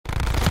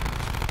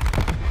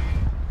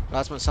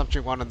Last one,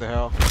 something one on the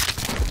hill.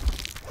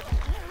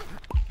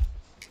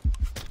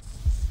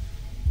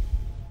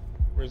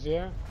 Where's he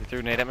at? You threw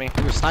a nade at me?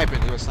 He was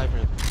sniping, he was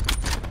sniping.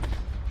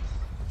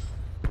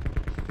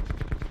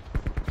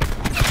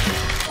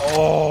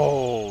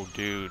 Oh,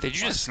 dude. Did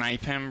you just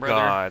snipe him, brother?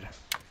 God.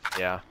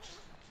 Yeah.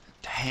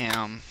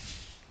 Damn.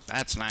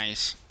 That's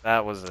nice.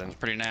 That was an...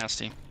 Pretty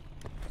nasty.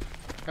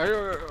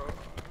 Oh,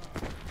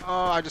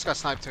 I just got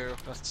sniped too.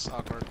 That's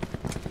awkward.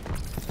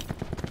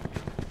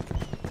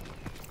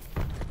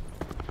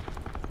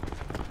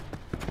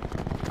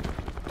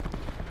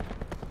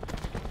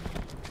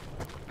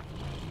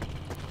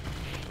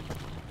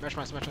 Smash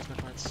mines, smash mines,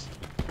 smash mines.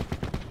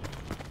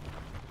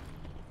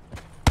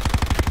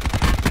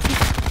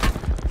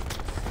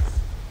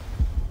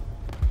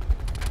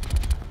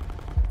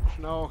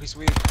 No, he's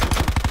weak.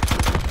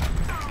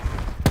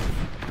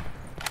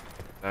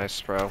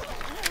 Nice, bro.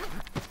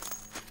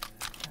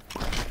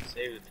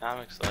 Saved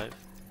Atomic's life.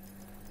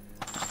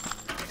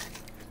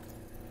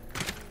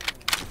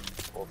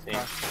 Whole team.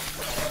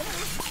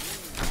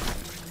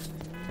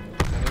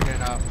 They're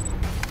getting up.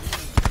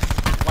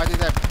 Why did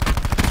that?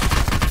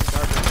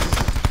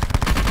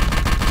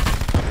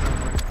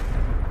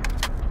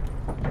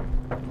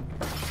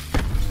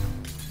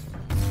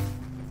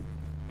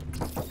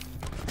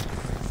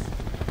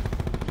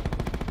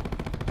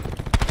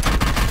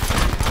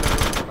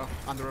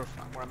 On the roof,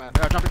 where I'm at.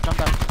 Yeah, jump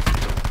down.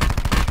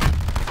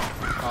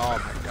 Oh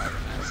my god,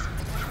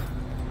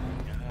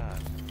 you're nasty.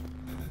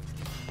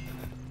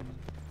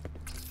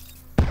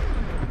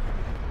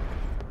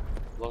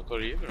 Loco,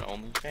 do you have an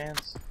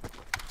OnlyFans?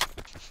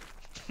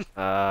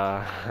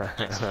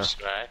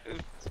 Subscribe.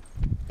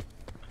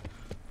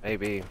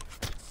 Maybe.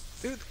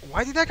 Dude,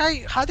 why did that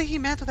guy, how did he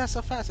mantle that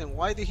so fast, and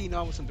why did he know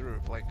I was on the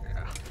roof? Like,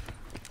 yeah.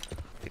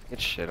 Get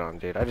shit on,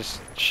 dude. I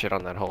just shit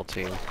on that whole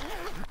team.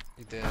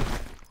 He did.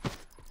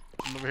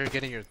 I'm over here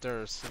getting your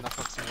thirst, and that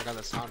fucking guy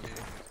that's on me.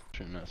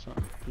 Shouldn't have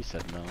something. He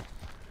said no.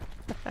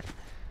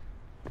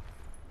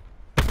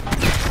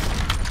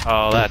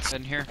 Oh, that's...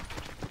 In here.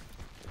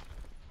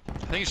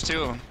 I think it's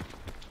two of them.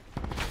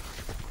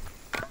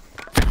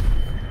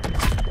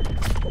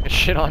 Get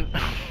shit on.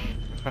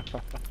 I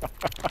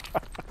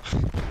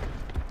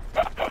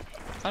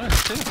thought it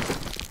was two.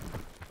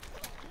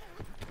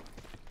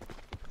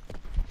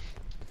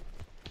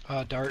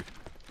 Dart.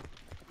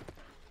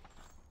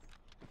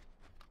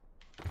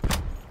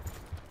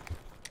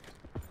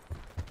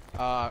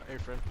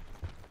 Apron.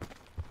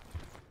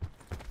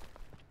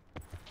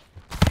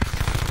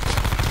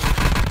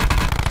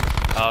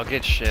 Oh,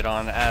 get shit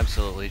on.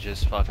 Absolutely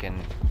just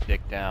fucking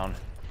dick down.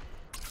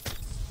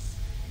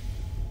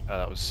 Oh,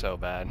 that was so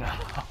bad.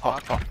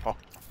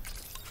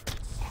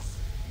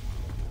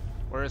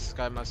 Where is this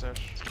guy,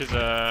 mustache? Cause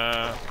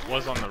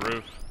was on the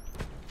roof.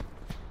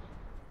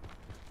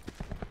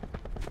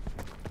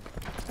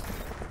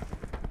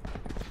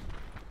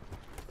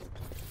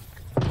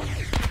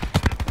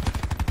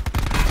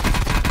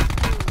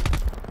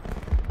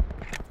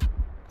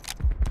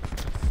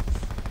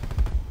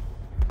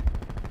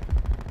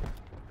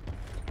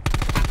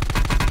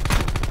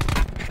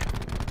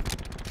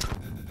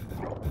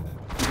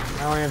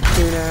 I only have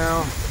two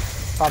now.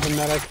 Popping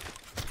medic.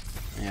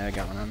 Yeah, I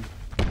got one on.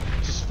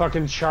 Just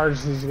fucking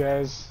charge these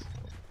guys.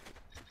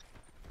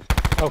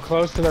 Oh,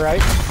 close to the right.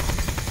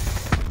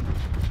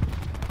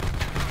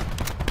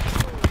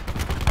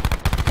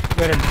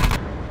 Later.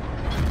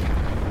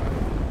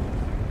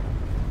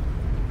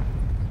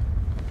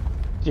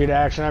 Dude,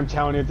 action, I'm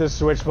telling you, this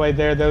switchblade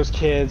there, those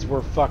kids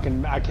were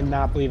fucking... I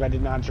cannot believe I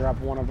did not drop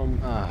one of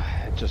them.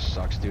 It just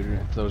sucks, dude.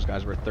 If those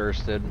guys were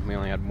thirsted, we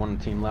only had one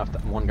team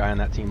left. One guy on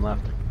that team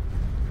left.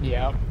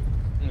 Yep.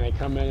 And they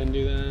come in and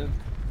do that.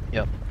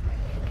 Yep.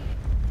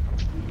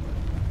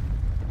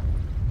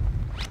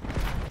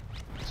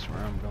 That's where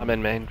I'm going. I'm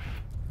in main.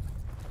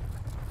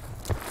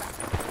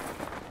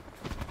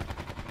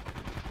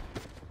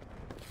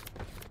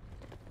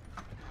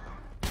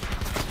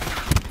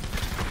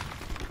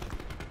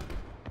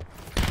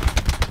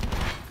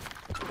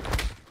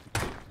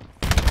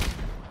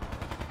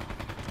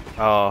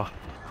 Oh,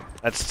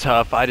 that's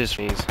tough. I just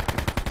sneeze.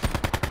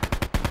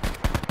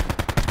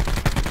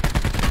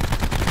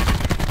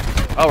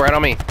 Oh, right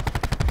on me.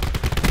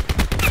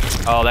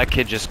 Oh, that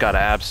kid just got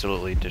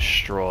absolutely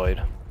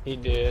destroyed. He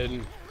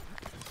did.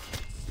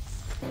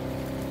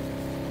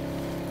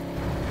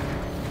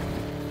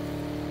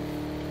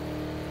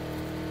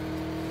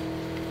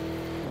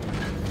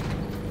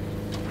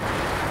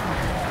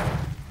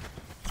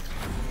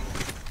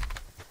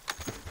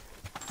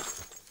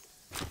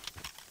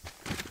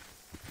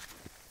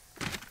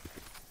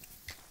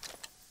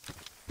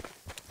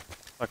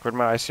 Fuck, where'd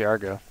my ICR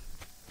go?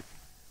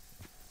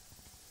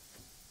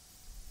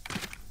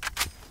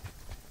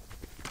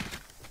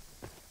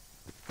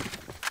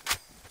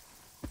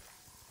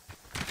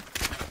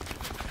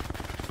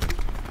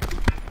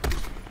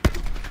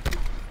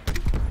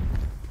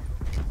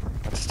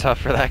 That's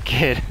tough for that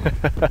kid.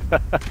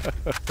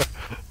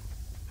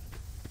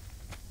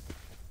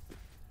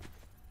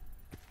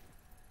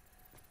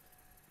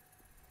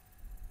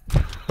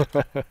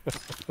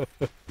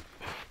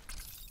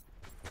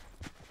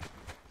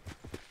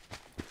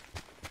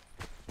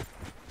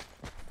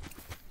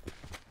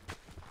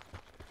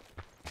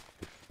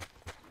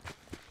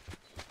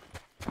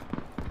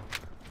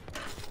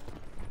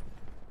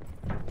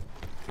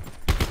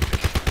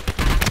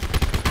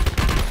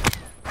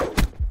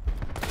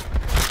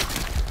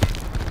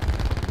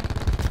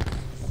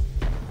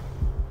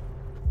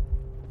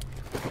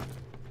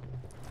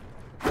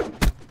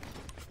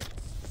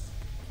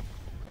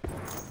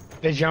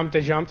 They jumped,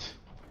 they jumped.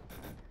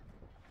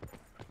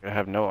 I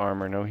have no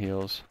armor, no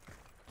heals.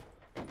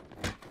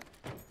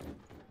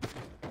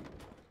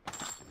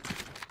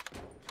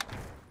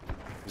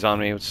 He's on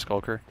me with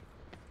Skulker.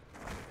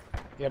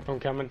 Yep, I'm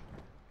coming.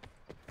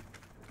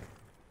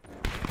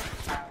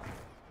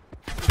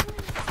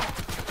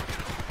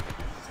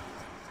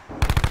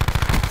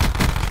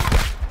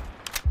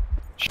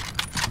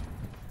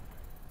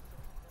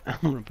 I'm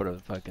gonna put a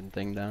fucking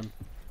thing down.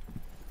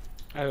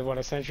 What,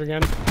 a sentry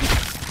gun?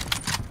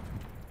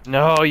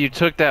 No, you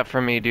took that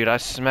from me, dude. I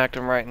smacked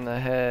him right in the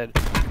head.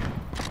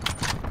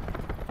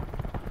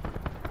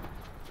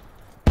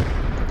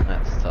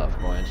 That's tough,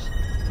 boys.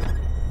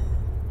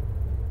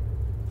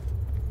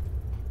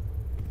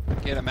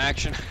 Get him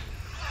action.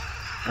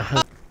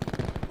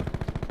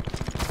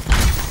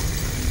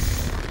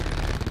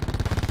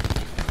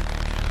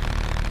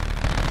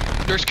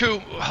 There's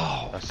Coop.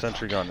 Oh, A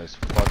sentry gun is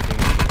fucking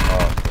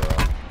off, bro.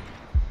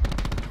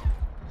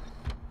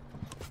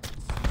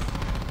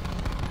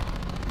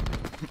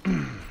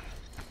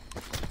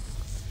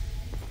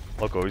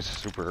 Loco, he's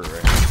super hurt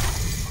right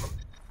now.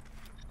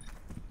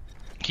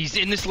 He's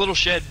in this little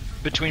shed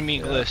between me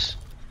and Gliss.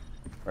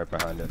 Right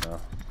behind it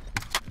now.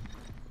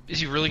 Is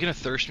he really gonna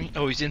thirst me?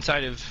 Oh, he's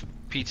inside of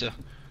pizza.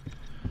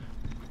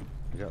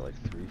 We got like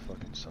 3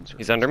 fucking sensors.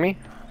 He's under me?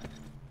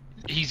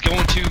 He's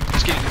going to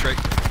skinny trick.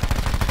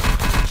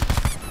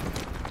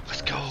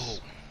 Let's go.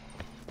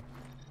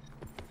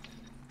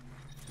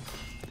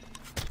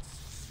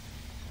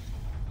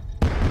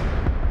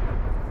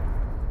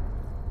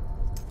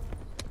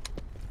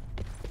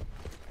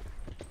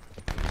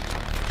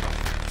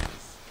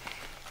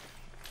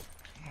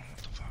 What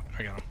the fuck?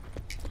 I got him.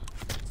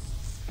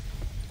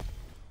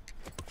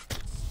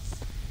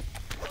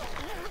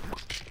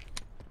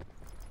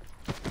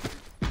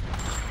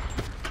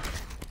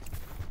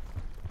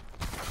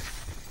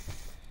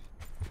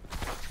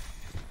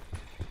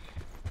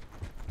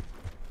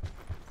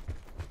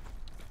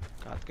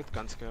 God, get the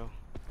guns go.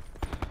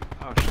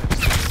 Oh shit.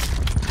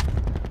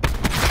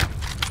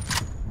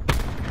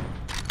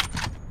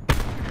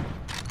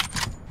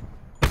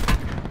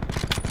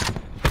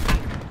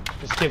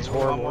 This kid's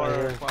horrible right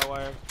here.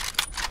 Wire.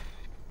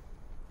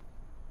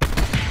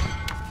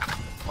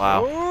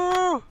 Wow.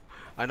 Ooh!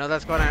 I know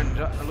that's going on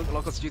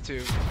Local's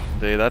YouTube.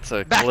 Dude, that's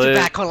a Back to clip.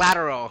 back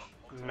collateral.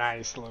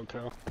 Nice,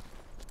 Loco.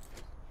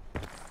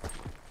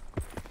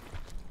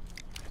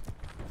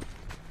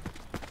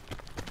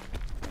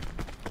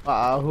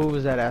 Who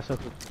was that asshole?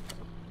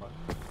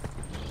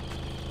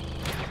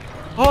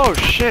 Oh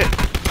shit!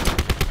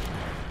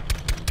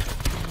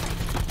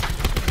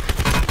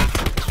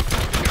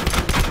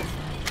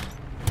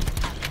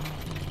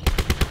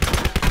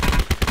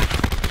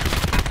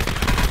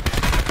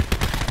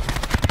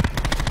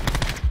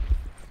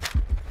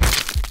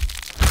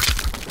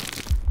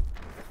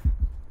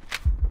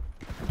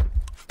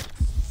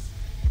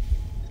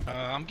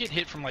 I'm getting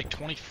hit from like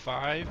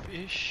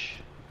 25-ish.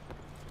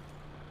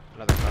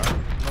 Another car.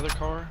 Another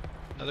car.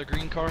 Another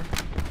green car.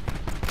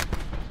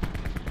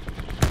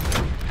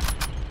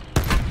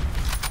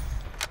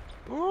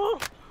 Ooh!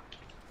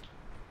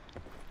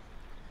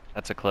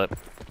 That's a clip.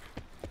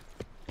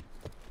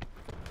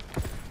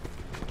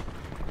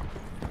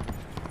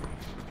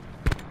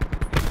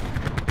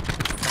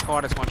 How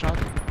far is one shot?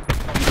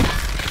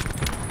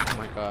 Oh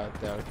my god,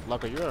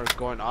 Loco, you are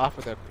going off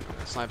with the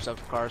snipes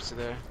of cars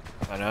today.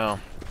 I know.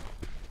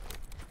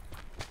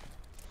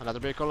 Another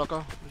vehicle,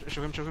 Loco.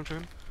 Shoot him, shoot him, shoot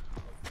him.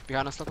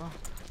 Behind us, Loco.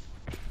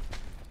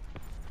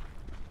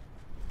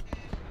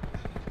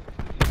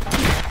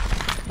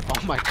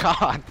 Oh my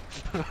god!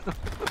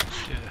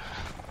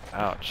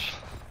 Ouch.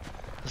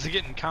 This is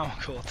getting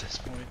comical at this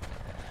point.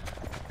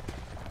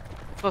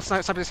 Oh,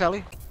 snipe this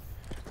heli.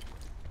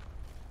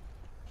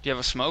 do you have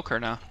a smoke or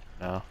no?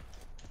 No.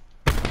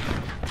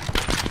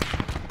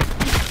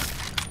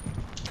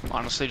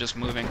 Honestly, just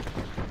moving.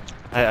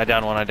 I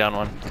down one, I down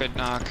one. Good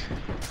knock.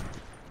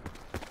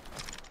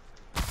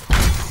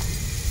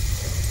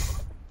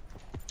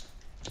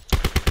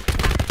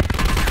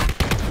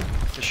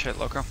 Good shit,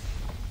 Loco.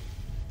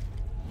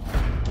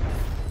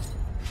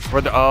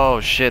 Where the,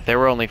 oh shit, they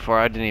were only 4.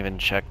 I didn't even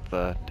check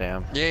the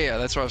damn. Yeah,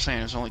 that's what I was saying.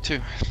 There's only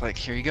 2. It's like,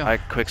 here you go. I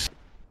okay,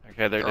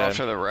 they're They're dead. off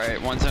to the right.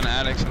 One's in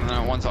attics and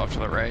then one's off to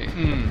the right.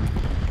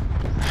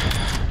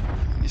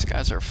 These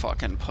guys are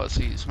fucking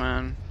pussies,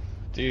 man.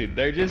 Dude,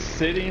 they're just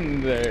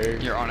sitting there.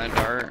 You're on a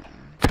dart.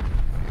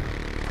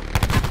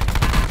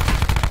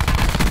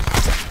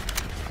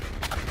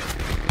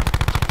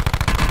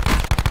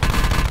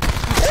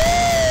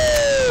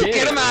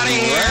 Get him out of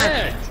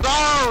here!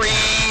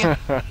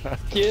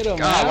 Get him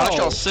God, why don't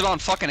y'all out. sit on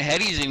fucking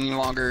headies any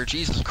longer?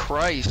 Jesus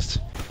Christ.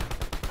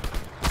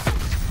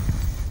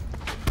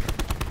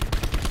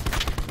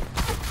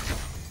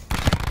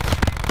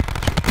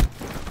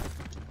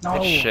 No.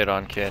 Good shit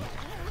on kid.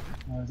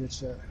 Oh, good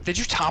shit. Did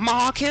you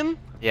tomahawk him?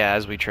 Yeah,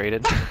 as we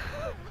traded.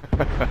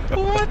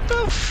 What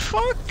the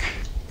fuck?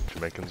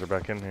 Jamaicans are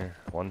back in here.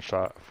 One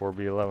shot,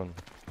 4B11.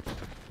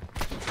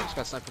 Just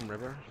got sniped from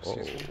river. Whoa.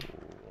 Excuse me.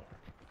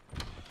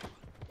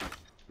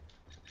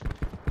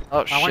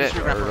 Oh I want shit. to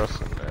tree grapple.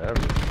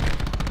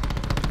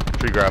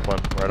 Tree grappling,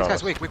 right This on guy's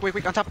us.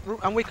 weak, on top.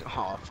 I'm weak.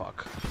 Oh,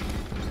 fuck.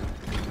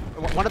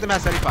 One of them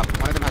has 35.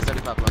 One of them has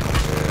 35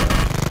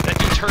 left. That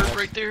dude's hurt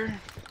right there.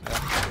 Yeah,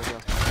 there we go.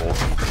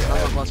 Both Another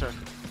dead. one closer.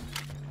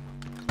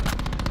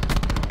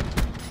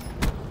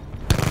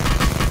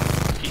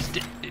 He's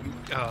dead.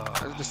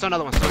 There's still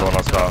another one. Another one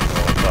up top,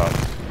 another one up top.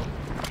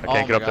 I Oh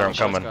can't get my up there, I'm gosh,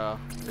 coming. let's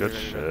go. Good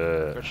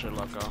Good shit. shit,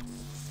 Loco.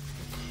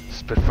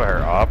 Spitfire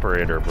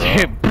operator, bro.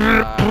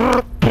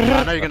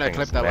 I know you're gonna That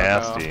clip thing's that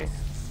nasty. Loco.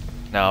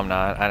 No, I'm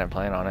not. I didn't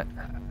plan on it.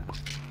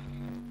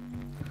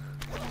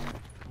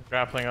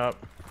 Grappling up.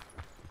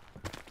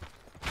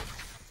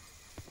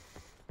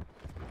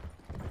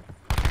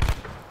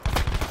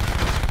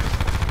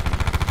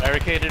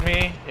 Barricaded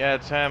me? Yeah,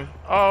 it's him.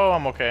 Oh,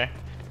 I'm okay.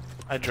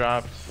 I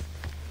dropped.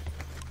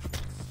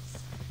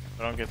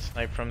 I don't get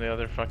sniped from the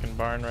other fucking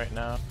barn right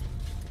now.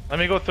 Let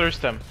me go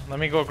thirst him. Let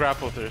me go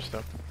grapple thirst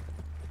him.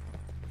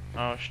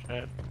 Oh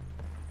shit.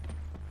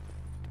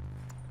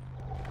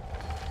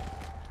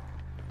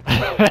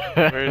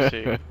 Where is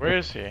he? Where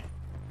is he?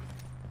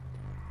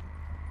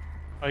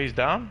 Oh, he's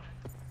down?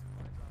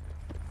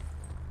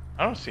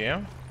 I don't see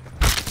him.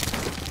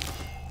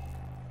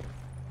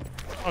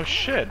 Oh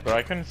shit, bro,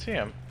 I couldn't see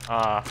him.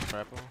 Ah.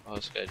 Grapple. Oh,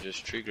 this guy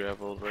just tree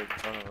grappled right in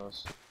front of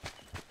us.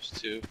 There's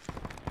two.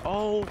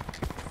 Oh!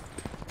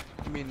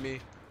 You mean me?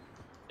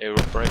 They were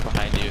right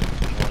behind you.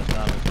 One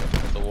atomic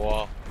at the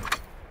wall.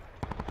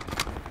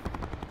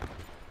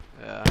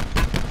 Yeah.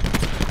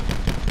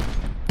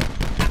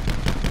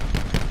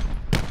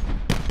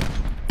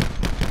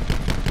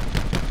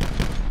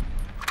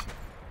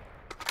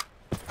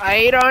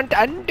 I don't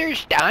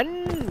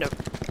understand.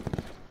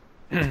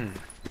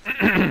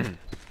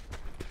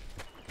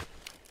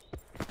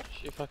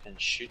 She fucking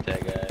shoot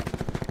that guy.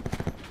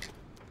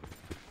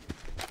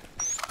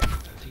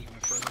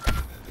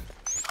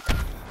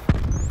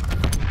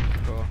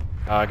 Cool.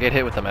 Get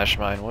hit with the mesh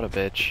mine. What a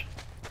bitch.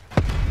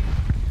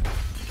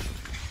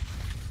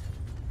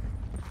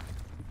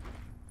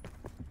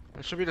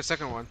 It should be the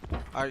second one.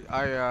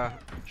 I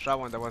shot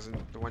one that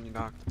wasn't the one you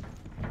knocked.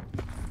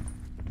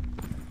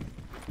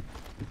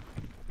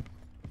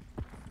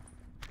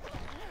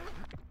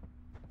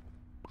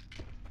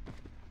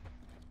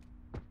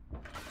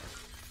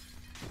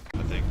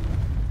 I think.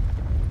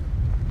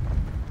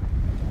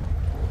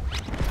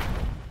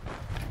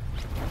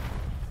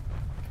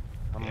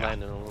 I'm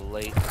landing a little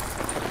late.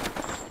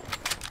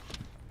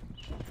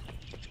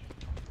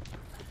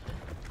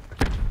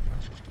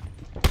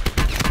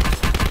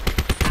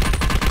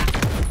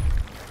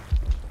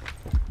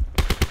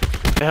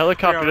 The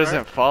helicopter Here, doesn't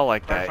right- fall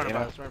like Right in that, front you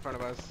of know? us, right in front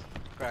of us.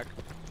 Crack.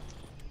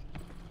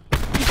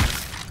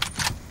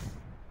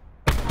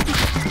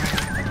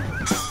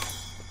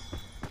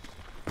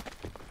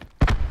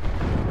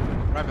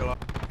 Right below.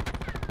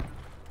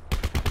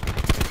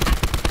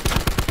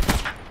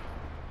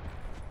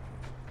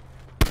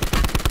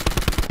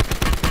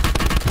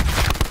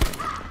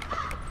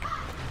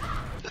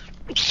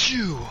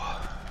 Phew.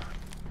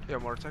 Yeah,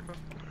 more tackle.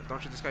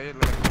 Don't shoot this guy yet.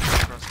 Let him go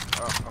across.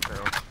 Oh,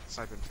 okay. Oh,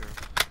 sniping too.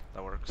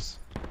 That works.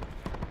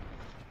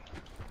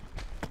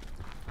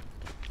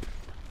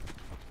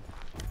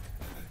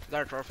 Is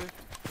that a trophy?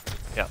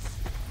 Yeah.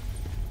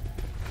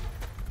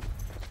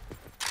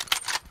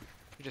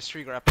 You just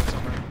tree grappled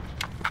somewhere.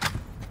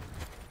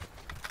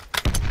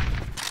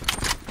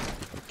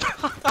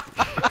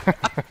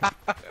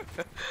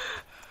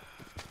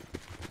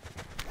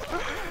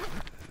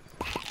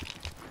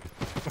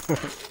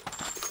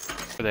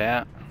 Where they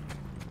at?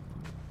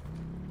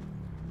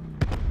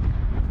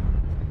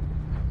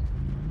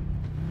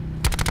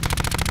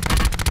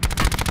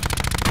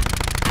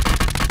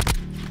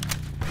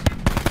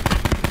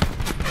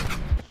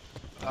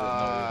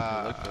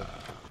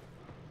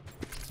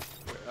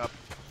 Up.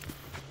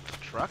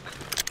 Truck?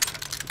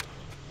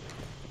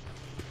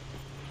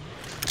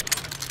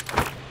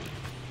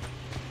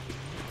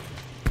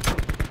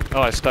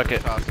 Oh, I stuck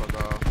it. Toss will go.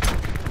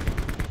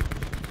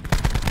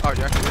 Oh,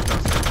 you actually did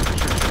toss it.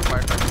 Shoot,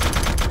 firefighter.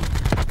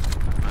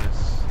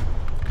 Nice.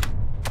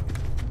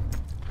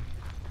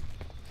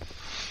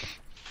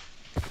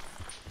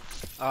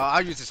 I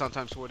use it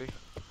sometimes, Woody.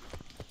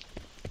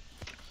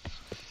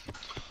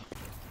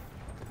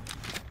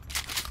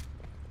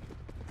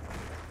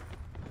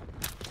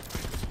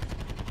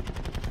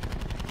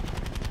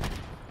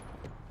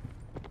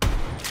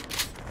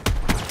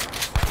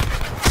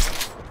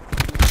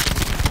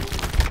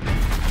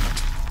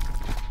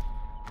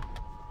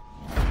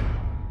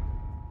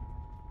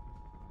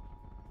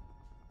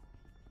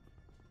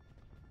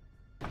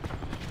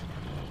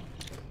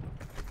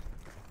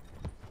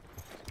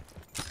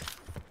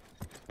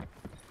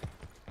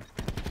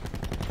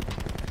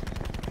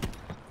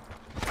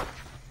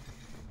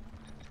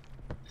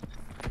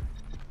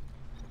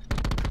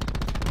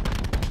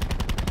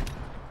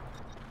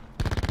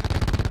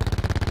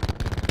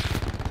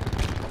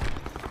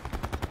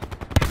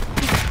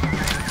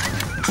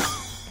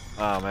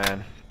 Oh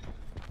man.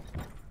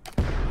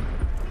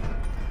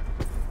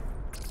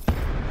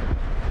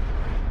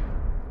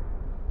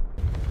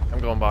 I'm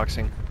going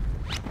boxing.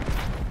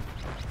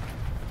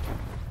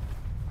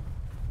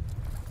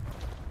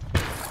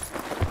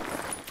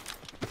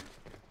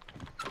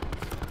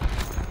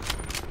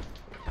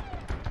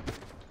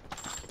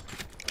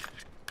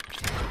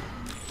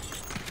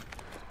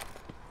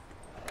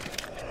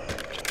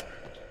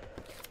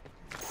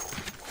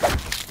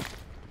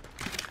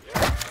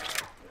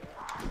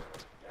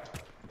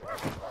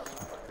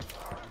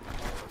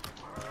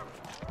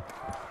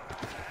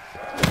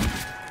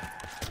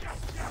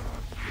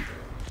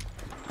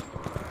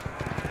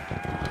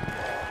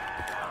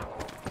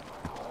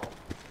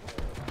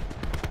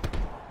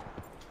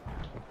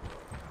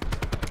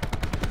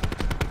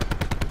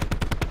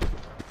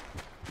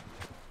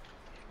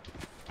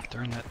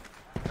 They're in that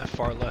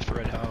far left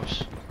red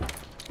house.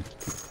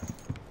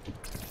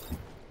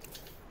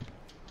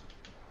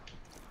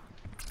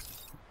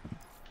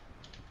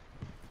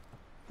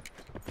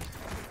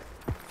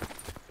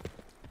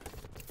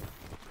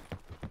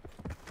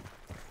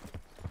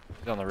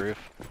 He's on the roof.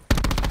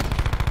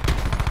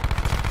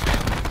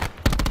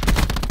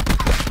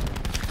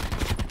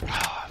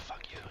 Ah,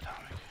 fuck you,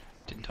 Dominic.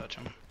 Didn't touch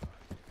him.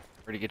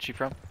 Where'd he get you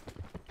from?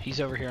 He's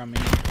over here on me.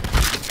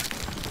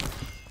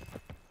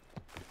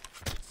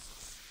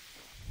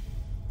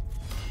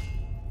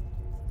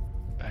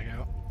 Back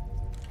out.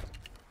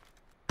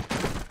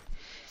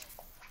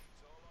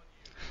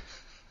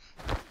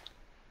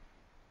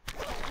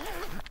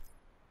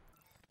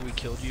 We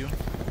killed you.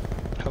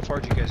 How far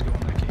did you guys go in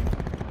that game?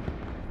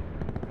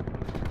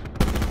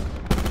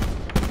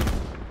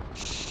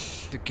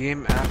 The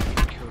game after you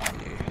killed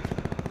me.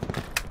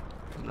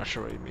 I'm not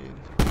sure what you mean.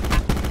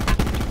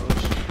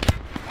 Close.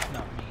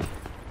 Not me.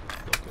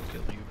 Loco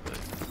killed you, but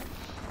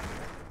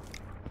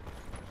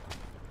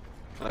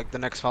Like the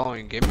next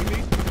following game, you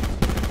mean?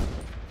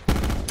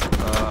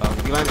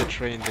 We landed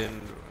train,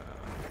 then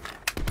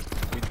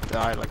we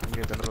died like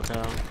near the middle of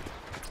town.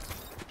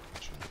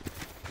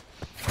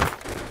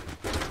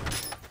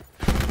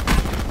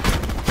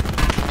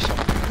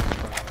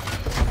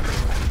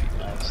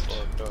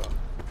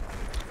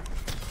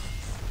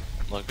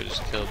 Look, I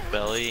just killed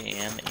Belly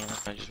and Anna.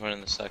 I just went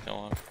in the second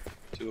one.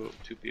 Two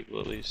people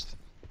at least.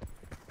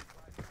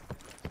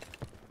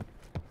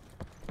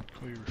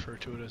 we refer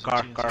to it as Car,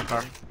 a TNC car.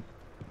 building.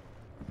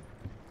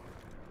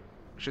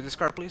 Shoot this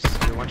car, please.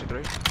 3, 1, 2,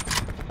 3.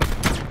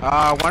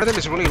 One of them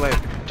is really late.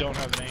 Don't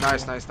have an angle.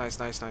 Nice. I'm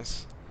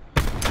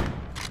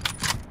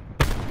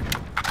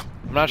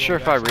not You sure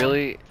want if I that far?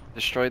 really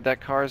destroyed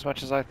that car as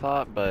much as I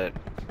thought, but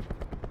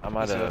I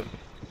might Is it- have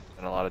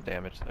done a lot of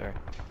damage there.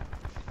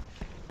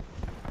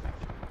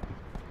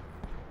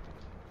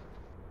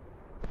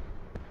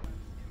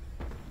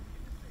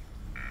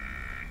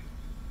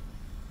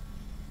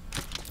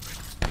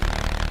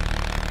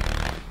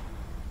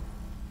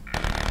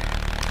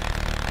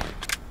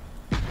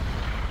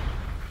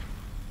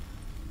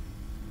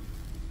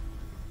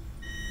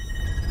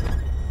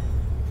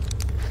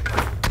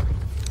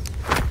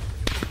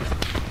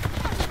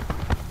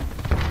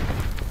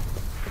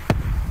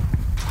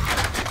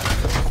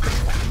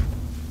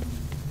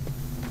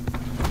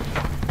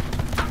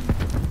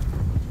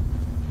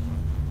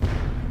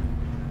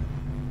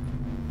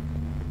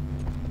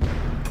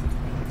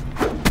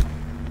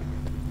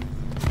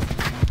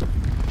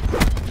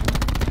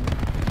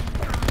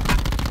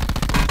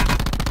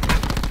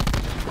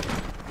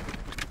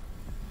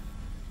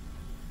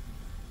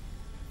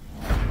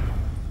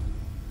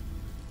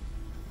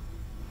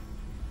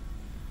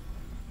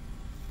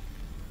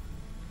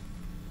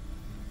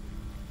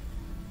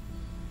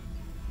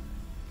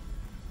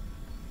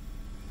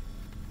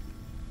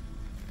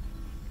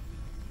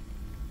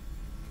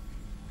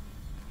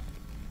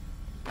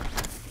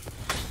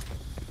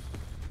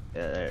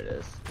 Yeah, there it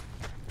is.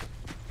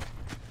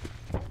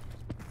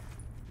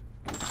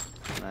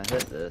 When I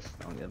hit this,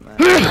 don't get mad.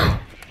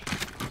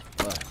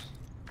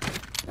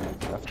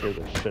 That scared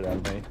the shit out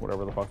of me,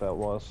 whatever the fuck that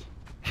was.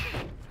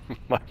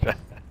 My bad.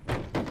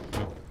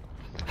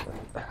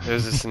 It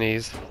was a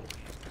sneeze.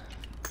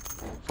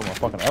 From a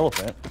fucking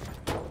elephant.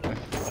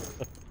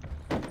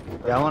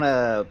 Y'all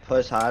wanna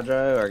push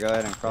Hydro or go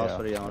ahead and cross? Yeah,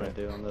 What do y'all wanna right.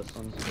 do on this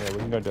one? Yeah, we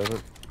can go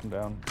desert. Come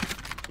down.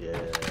 Yeah.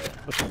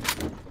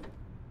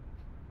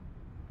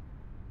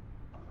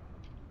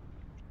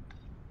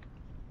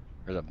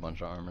 There's a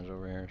bunch of armors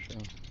over here, so.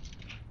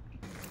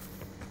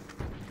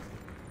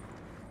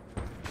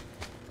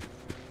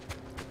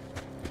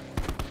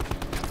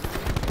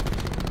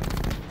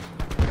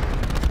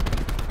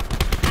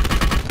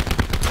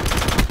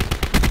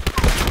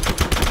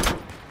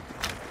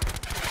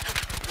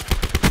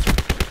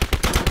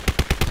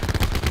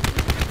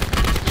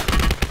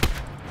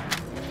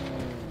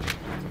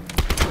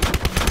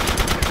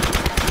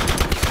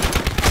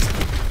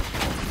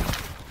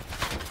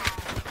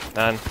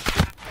 None.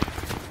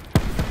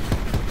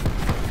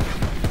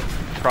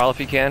 Crawl if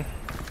you can.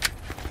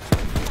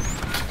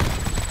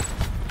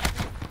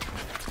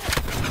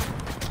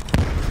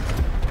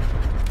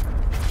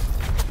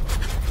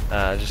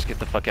 Just get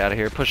the fuck out of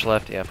here. Push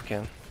left, yeah, if we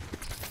can.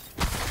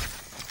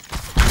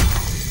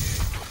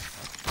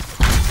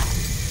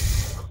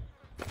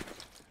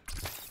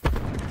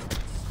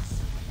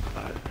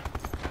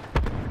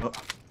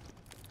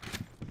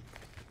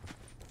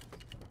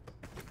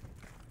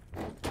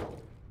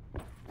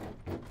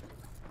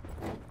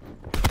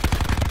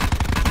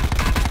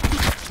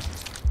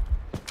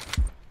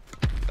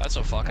 That's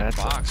a fucking That's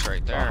box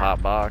right there. A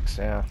hot box,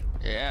 yeah.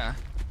 Yeah.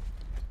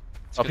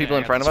 Oh, people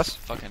in front of us?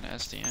 Fucking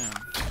SDM.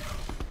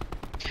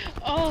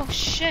 Oh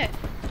shit.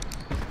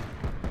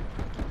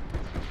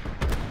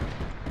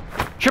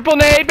 Triple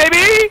nade,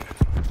 baby!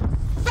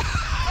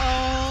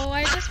 Oh,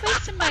 I just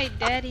wasted my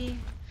daddy.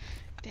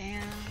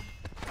 Damn.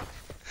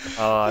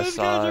 Oh, I Those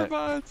saw guys are it.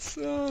 bots.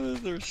 Oh,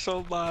 they're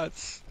so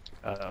bots.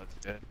 Oh, that was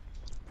good.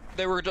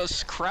 They were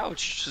just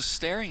crouched, just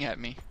staring at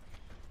me.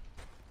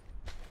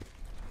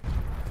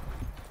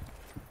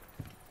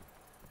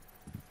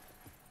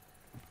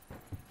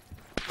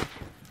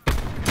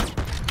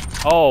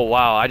 Oh,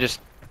 wow, I just...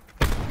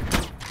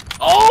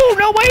 Oh,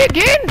 no way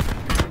again!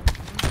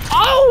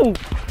 Oh!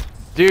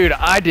 Dude,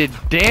 I did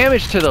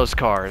damage to those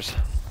cars.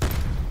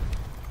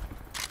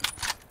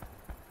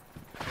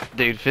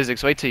 Dude,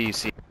 physics, wait till you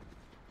see.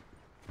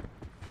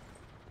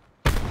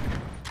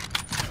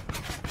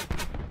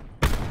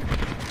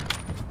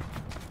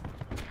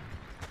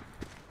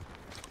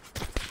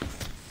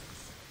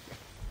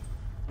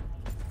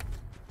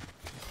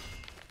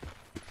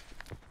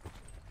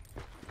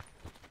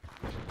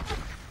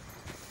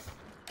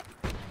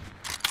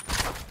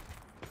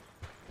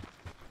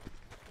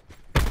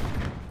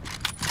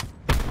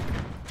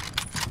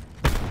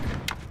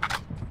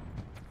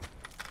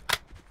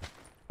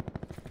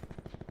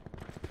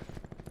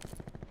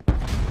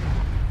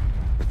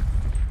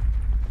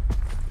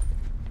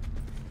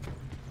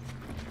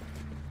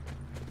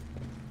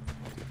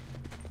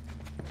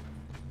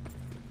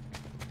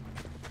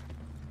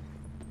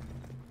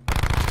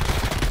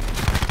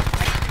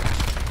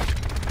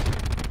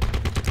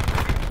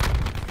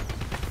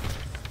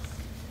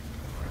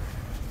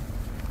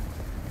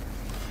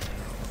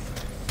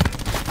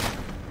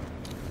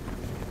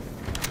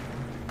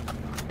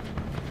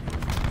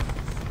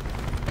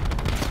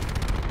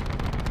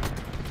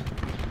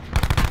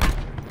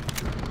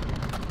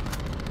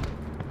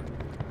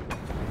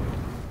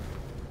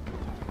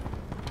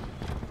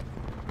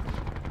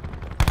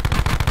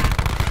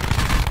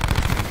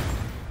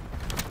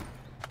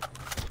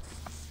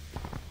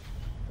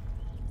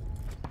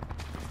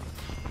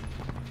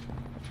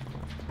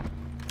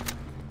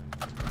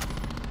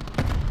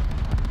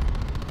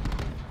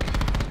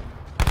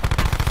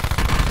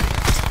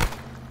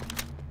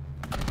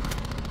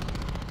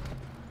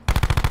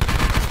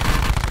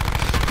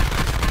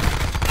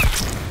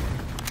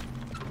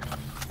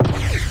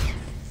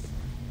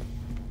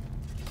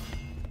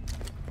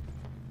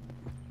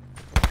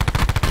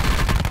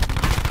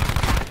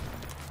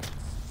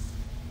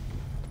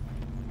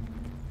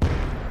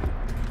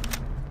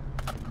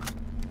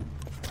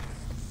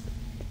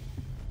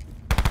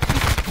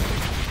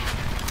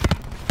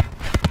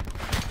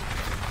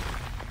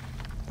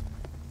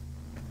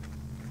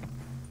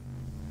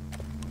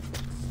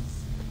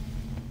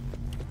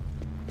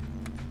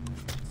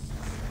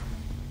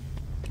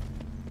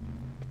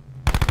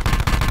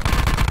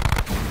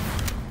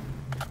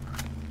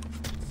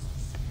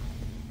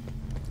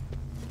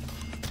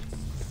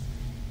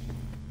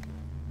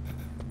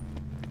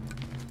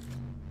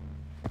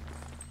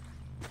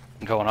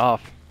 Going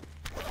off.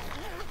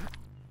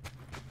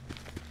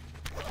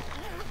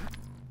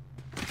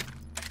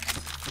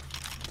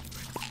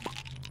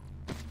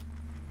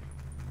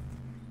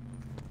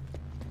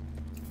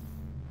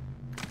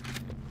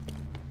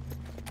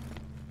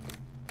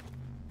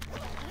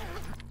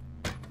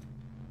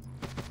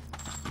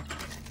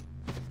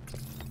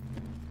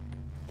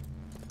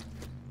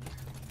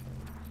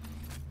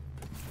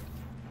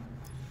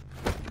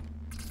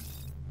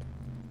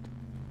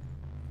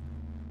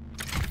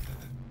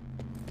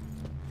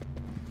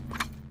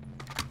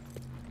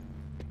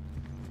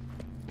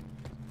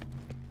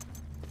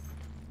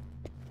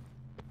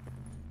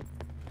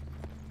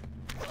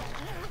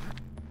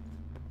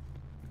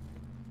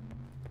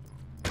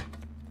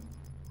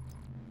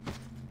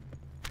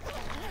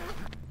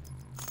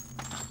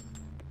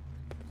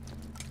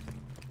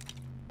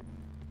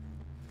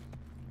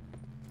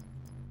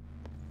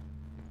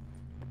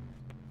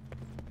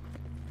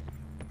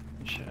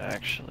 Should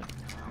actually.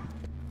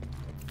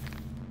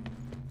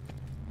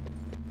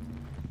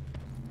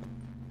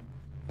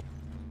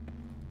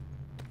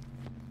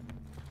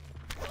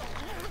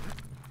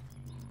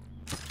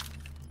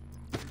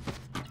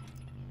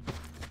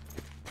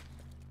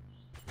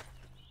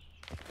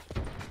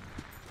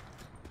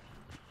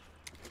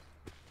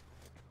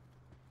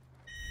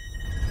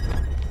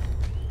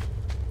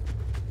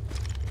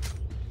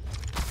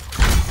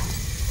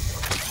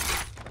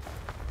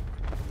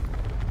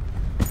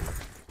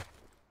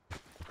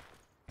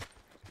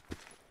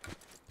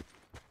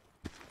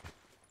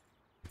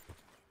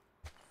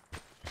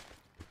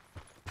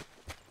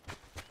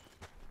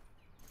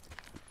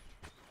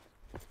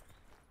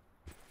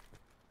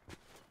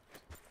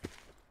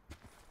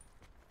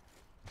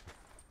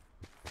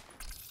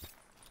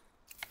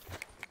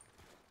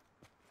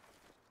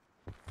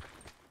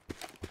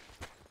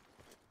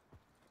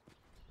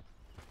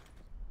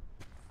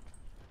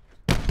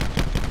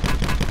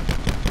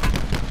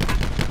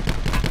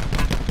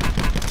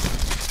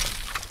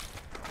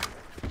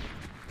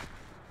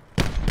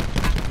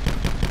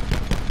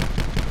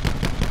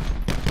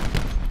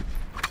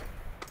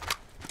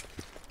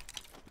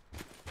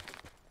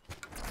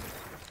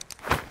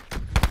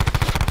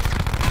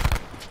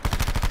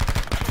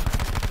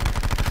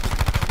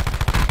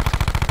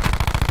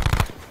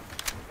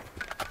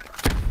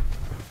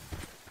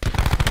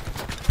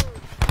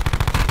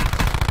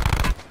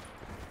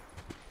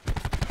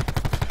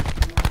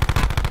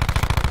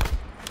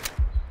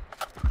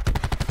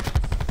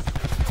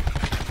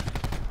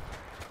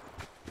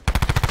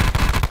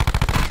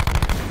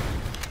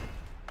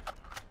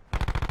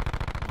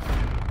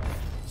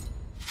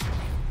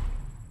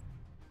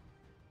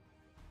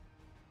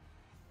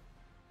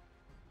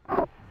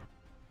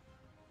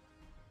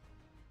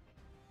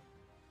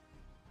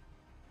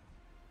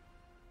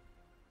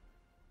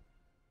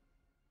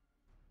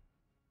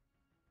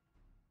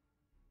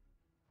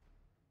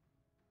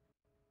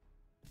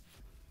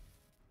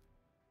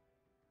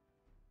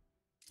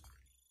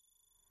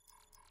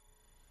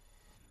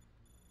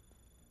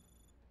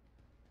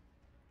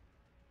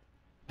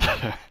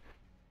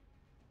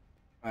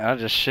 I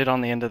just shit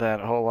on the end of that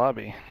whole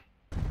lobby.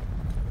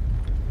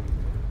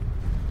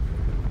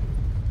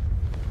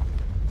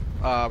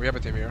 We have a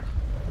team here.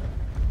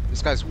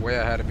 This guy's way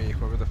ahead of me,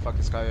 whoever the fuck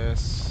this guy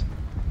is.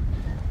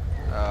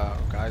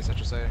 Guys, I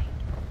should say.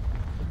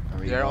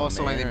 They're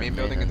also in the main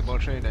building in the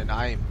boat train, and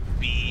I am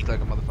beat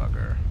like a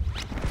motherfucker.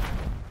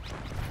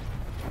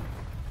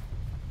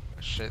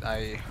 Shit,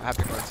 I have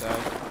to go inside.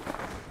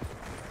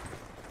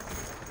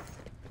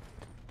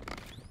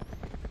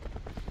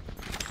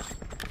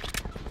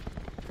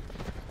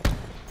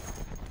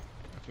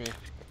 That's me.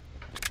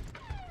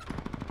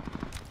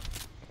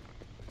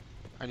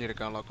 I need a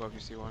gun local if you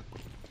see one.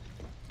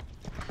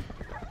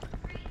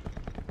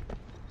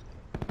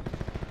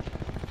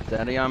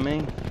 Daddy on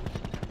me.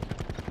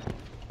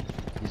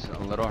 He's a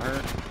little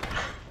hurt.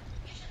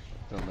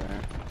 Still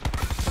there.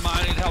 Come on,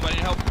 I need help, I need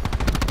help.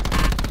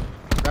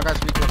 That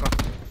guy's weak, local.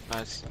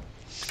 Nice.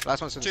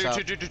 Last one's in the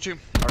south. Two.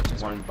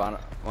 One bottom,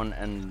 one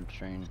end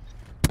train.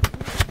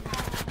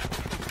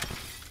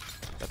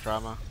 That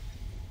drama.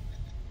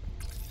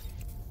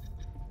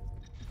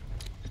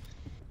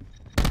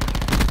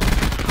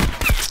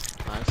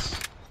 Nice.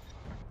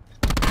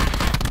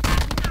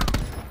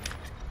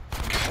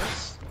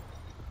 Nice.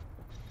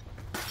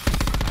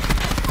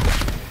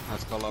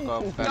 Let's go,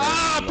 loco.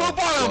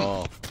 Poop on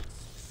him!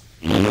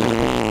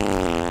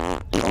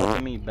 Talk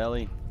to me,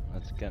 Belly.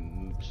 Let's get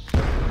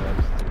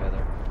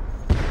together.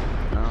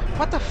 No?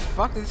 What the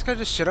fuck? Did this guy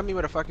just shit on me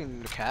with a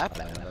fucking cap?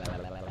 Behind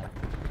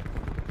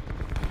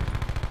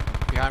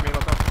me,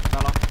 loco.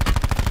 Down low.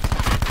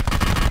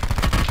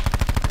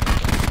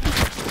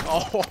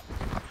 Oh!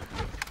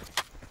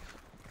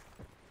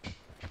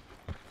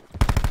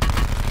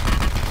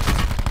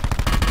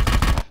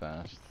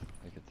 Fast.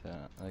 I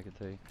could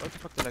take. Where the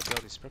fuck did I get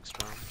all these bricks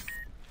from?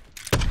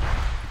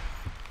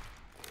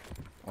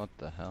 What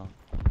the hell?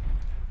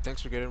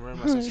 Thanks for getting rid of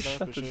my sense of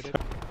that. Appreciate it.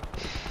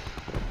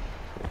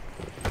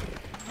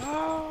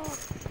 Oh!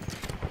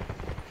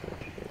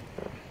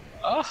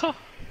 Oh.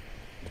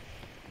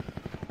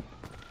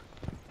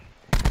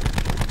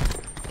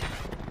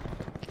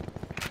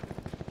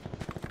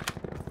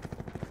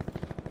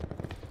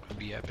 It'd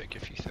be epic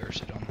if you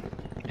thirsted him,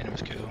 and it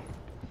was cool.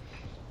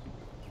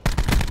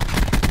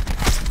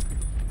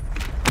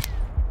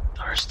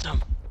 Thirst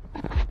him.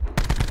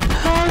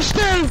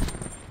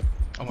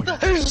 Oh my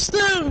god. Thirst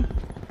him.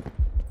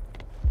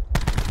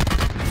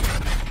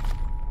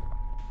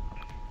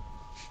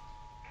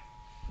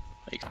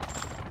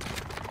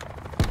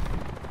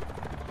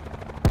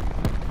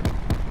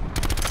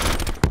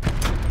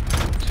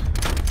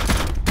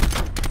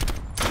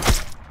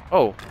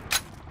 Oh,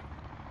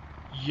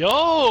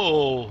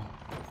 Yo!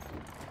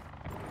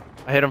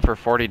 I hit him for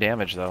 40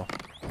 damage though.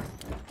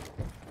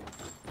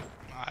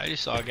 I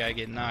just saw a guy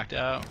get knocked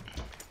out.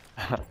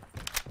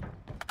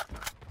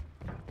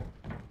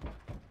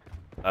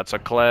 That's a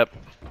clip.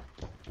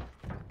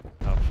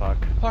 Oh fuck.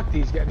 Fuck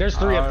these guys. There's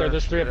three up there.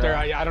 There's three up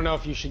there. yeah. I don't know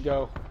if you should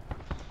go.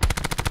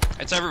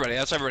 That's everybody,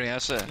 that's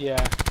it.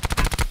 Yeah.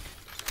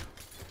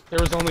 There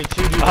was only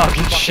two dudes. Oh,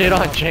 good shit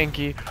on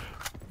Janky.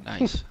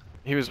 Nice.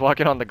 He was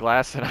walking on the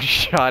glass and I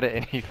shot it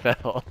and he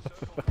fell.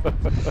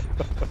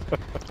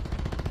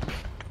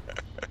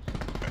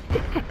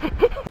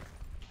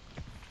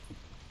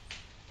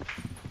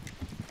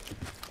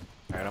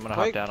 Alright, I'm gonna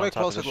hop down on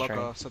top of this train.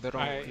 Loco, so they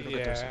don't, I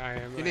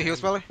am. You need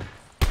heals, Belly?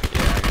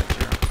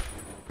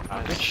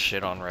 Oh, good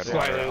shit on Reddit.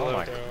 Slightly Oh low,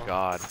 my though.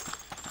 god.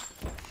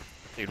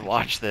 Dude,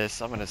 watch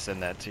this. I'm gonna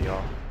send that to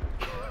y'all.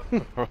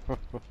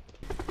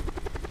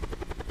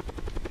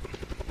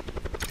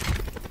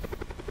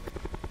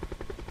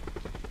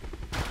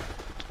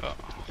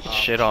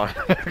 Shit on.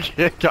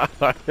 God.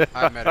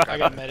 I medic. I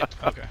got medic.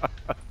 Okay.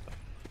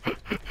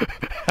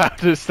 How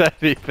does that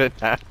even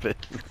happen?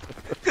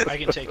 I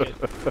can take it.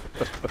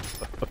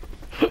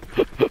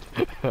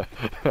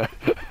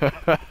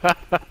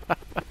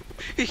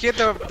 He hit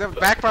the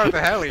back part of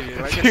the heli.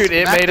 Like, Dude,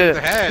 it made the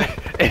head.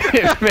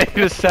 it made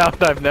a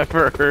sound I've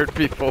never heard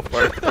before.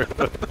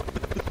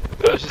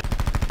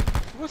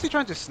 What's he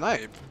trying to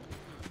snipe?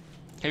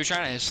 He was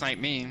trying to snipe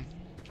me.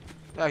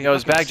 Yeah, he Yo,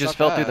 his fucking bag just sucked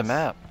fell through ass. the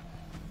map.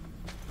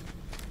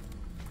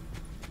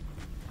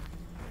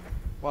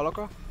 What,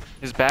 Loco?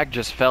 His bag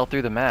just fell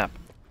through the map.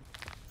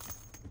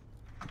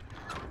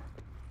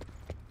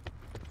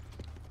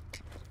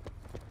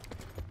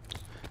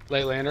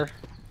 Late lander.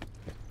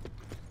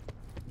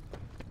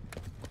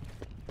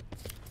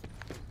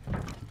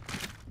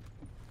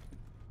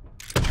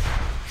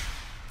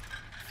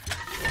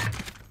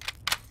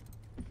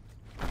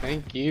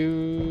 Thank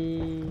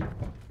you.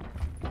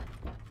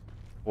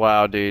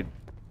 Wow, dude.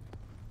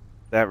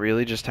 That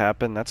really just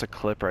happened? That's a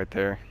clip right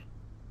there.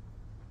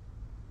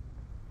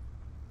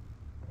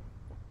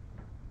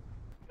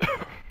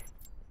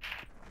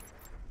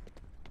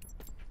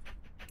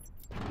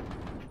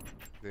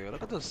 Dude,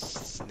 look at those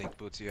snake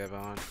boots you have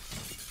on.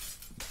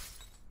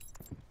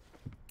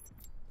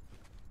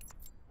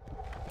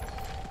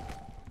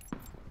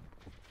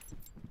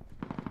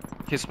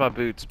 Kiss my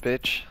boots,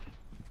 bitch.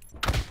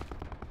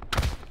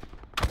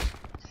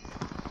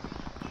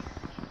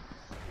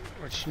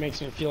 Which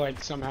makes me feel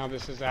like somehow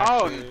this is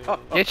actually... Oh,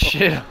 no. Get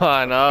shit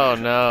on. Oh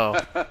no.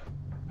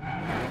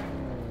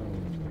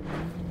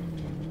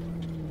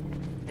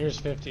 Here's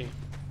 50.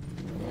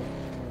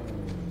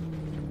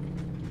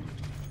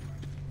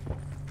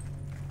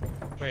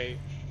 Wait,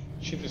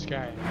 shoot this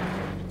guy.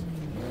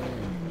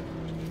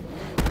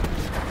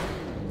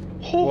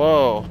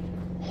 Whoa.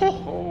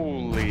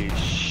 Holy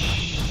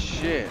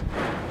shit.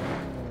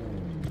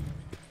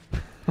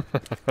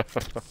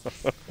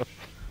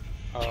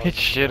 Oh, Get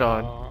shit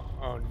on.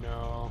 Oh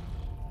no,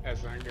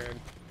 that's not good.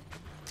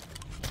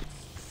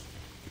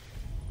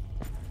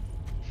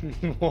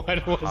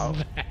 What was How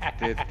that?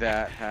 did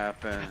that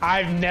happen?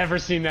 I've never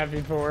seen that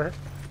before.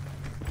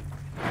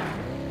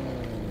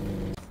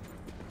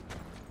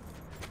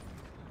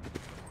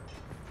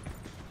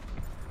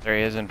 There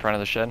he is in front of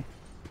the shed.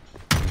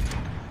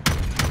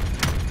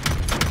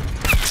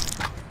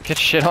 Get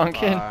shit on,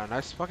 kid.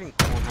 Nice fucking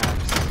cone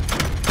hacks.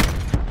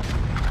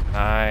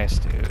 Nice,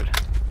 dude.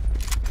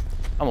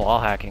 I'm wall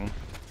hacking.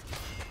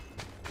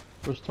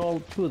 There's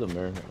two of them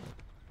there.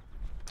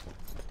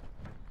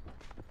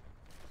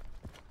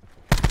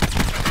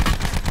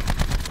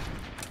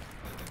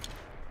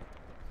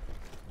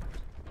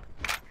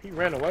 He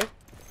ran away?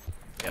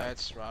 Yeah,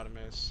 it's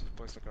Rodimus.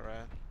 Looks like a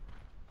rat.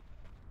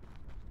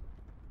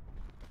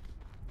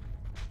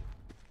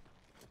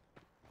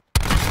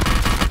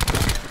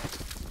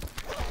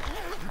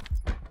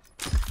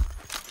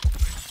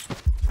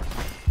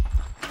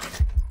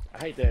 I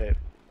hate that.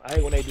 I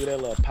hate when they do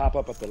that little pop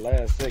up at the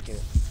last second.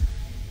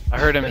 I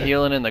heard him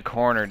healing in the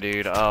corner,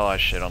 dude. Oh, I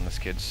shit on this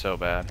kid so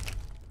bad.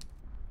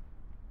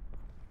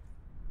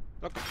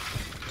 Look.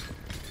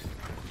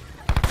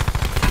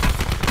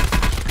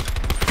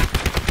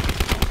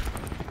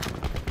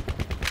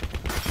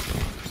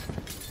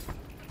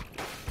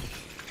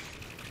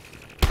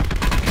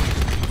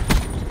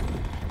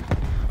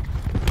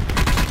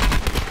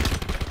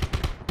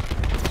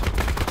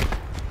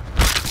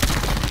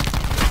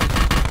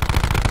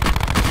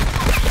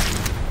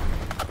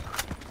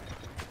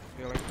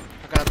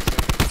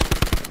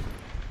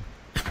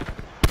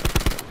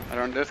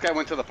 This guy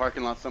went to the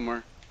parking lot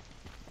somewhere.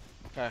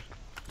 Okay.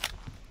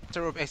 It's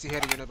a rope AC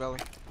head in your belly.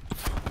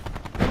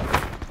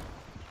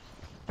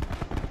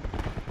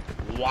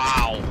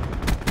 Wow.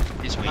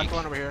 He's weak. Knock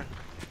one over here.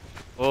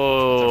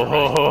 Oh.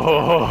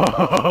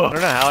 I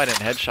don't know how I didn't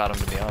headshot him,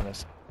 to be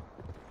honest.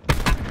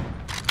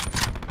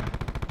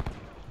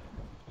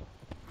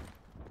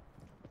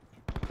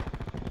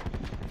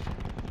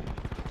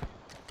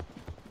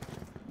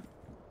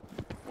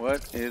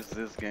 What is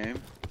this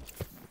game?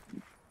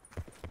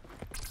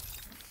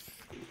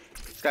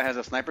 This guy has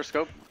a sniper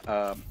scope.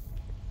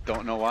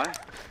 Don't know why.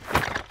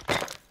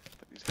 But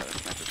he's got a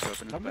sniper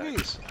scope in his bag.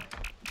 Please.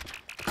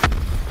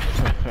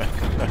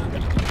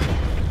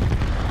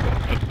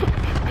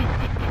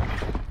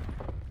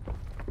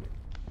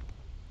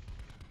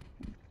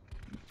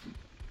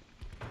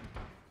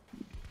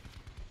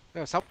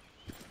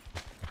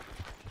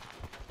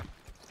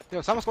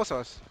 Yo, someone's close to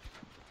us.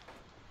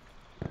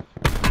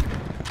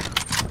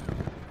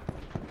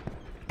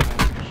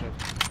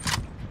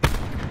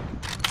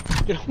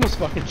 Get almost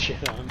fucking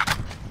shit on.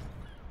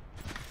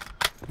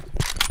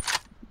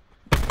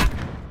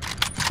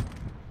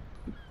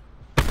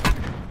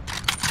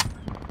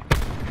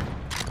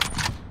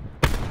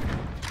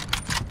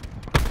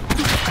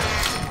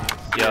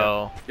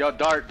 Yo,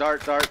 dart.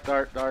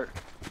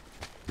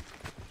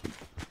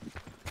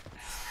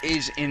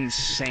 Is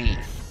insane.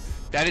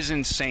 That is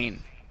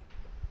insane.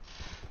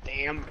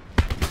 Damn.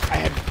 I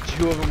had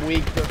two of them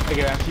weak, but like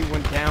after you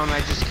went down, I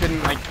just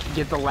couldn't like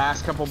get the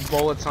last couple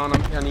bullets on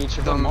them on each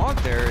of them. The mod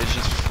there is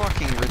just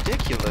fucking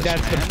ridiculous.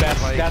 That's man. the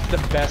best. Like, that's the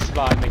best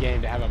spot in the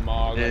game to have a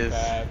mog like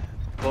that.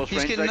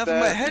 He's getting nothing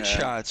but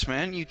headshots,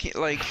 man. You can't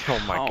like. Oh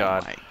my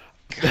god. My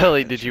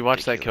Billy, did you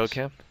watch that kill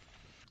cam?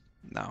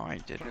 No, I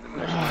didn't.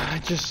 I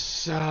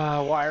just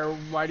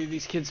why do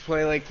these kids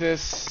play like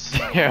this?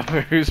 Yeah,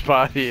 whose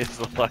body is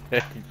like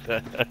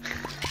that?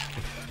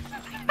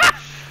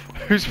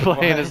 Who's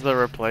playing as the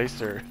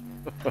replacer?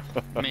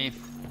 Me.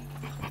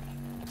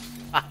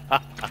 What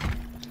are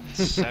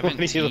you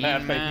 17,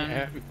 laughing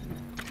man.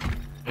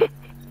 at?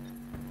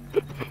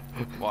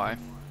 Why?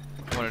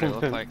 What did it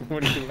look like?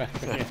 What are you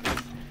laughing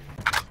at?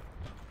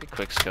 Be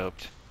quick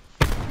scoped.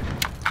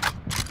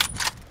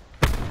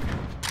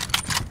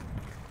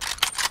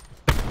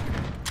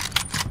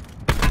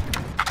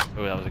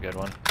 Ooh, that was a good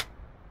one.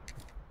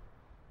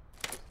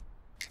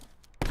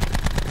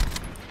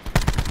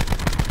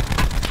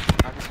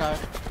 Knock this guy.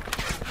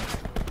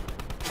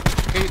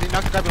 Okay, you did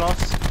knock the guy below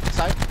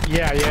side.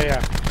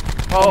 Yeah.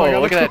 Oh, my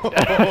God, look at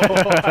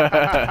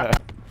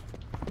that.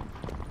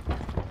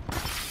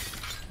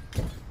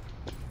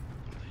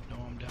 They know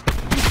I'm down.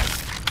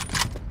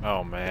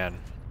 Oh man.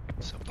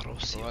 Oh,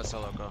 that's a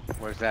loco.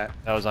 Where's that?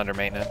 That was under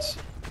maintenance.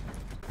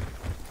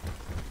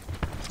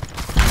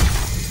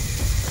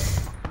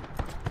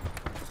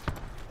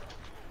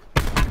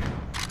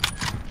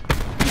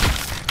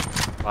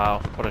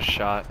 Wow, what a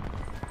shot.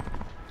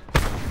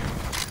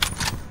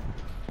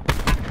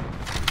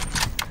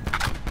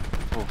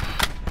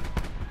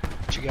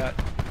 you got?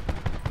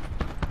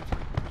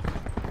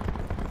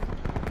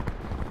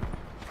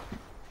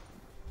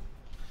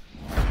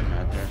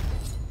 Out there.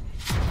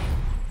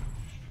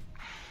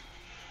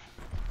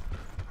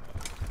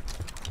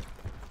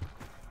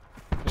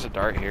 There's a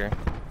dart here.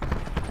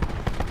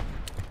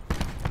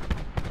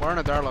 We're in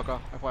a dart, loco.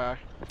 FYI.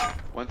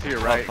 One to your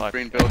right, fuck.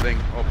 green building,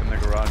 open the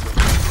garage.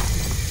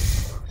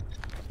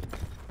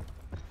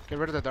 Get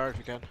rid of the dart if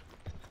you can.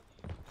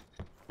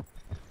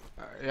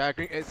 Yeah,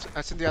 green,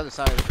 it's in the other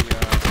side of the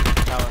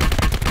tower.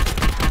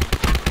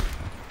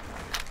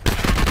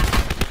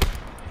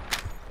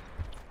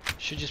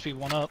 Should just be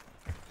one up.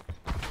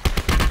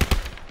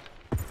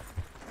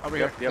 Over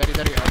Yep, here. yep.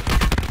 Daddy. Oh,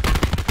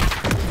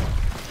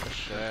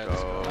 shit.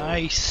 Let's go.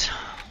 Nice.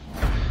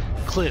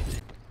 Clip.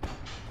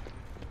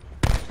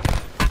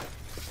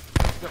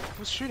 Yo,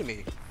 who's shooting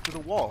me? Through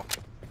the wall.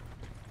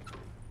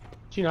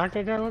 Did you knock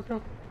that guy,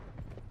 Loco?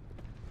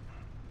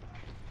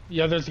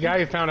 Yeah, there's a guy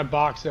who found a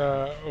box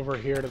over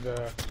here to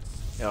the.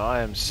 Yo,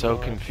 I am so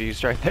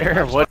confused right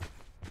there. What?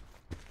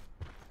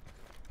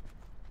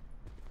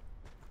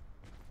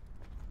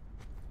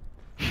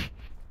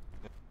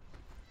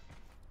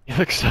 You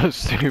look so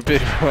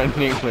stupid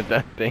running with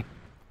that thing.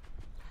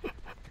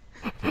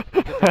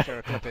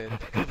 Clip it.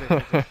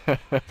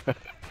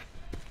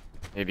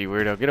 Maybe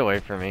weirdo, get away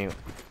from me.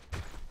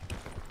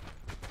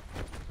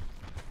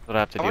 What I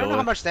have to I wanna deal know how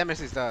with. much damage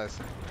this does.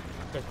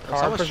 The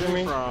Someone's car pushing shooting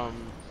me.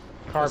 from.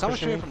 Car Someone's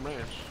pushing shooting me. from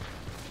range.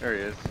 There he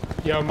is.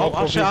 Yo,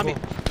 multiple shit on me.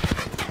 people.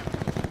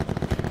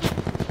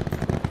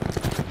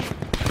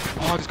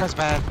 Oh, this guy's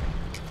bad.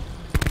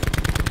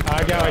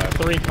 I got like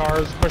 3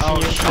 cars pushing Oh,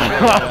 you.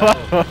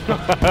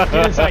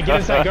 shit. Get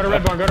inside, go to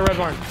red barn,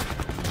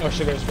 Oh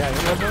shit, there's a guy in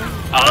red barn.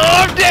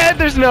 Oh, I'm dead!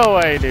 There's no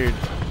way, dude.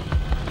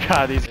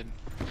 God, these.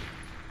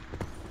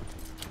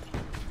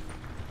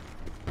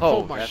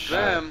 Oh, my That's shit.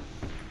 them.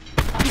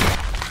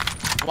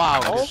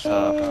 Wow. Good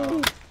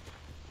stuff.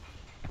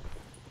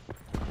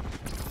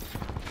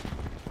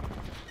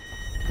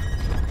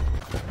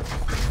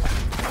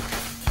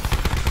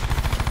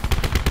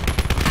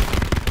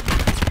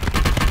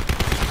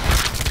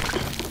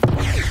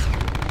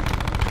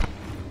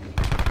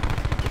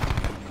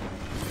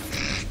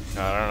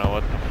 I don't know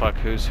what the fuck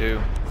who's who.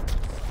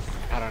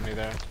 I don't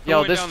either.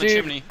 Yo, Who went down the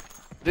chimney?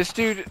 this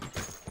dude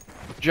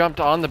jumped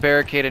on the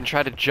barricade and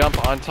tried to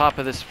jump on top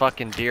of this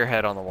fucking deer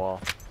head on the wall.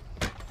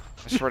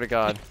 I swear to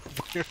God.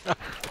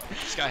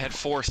 This guy had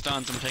 4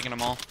 stuns. I'm taking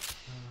them all.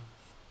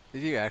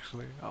 Did you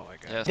actually? Oh my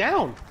god. Yes.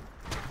 Down.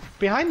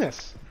 Behind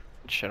this.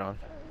 Shit on.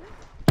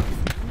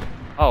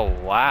 Oh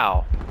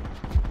wow.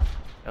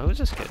 Oh, who's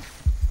this kid?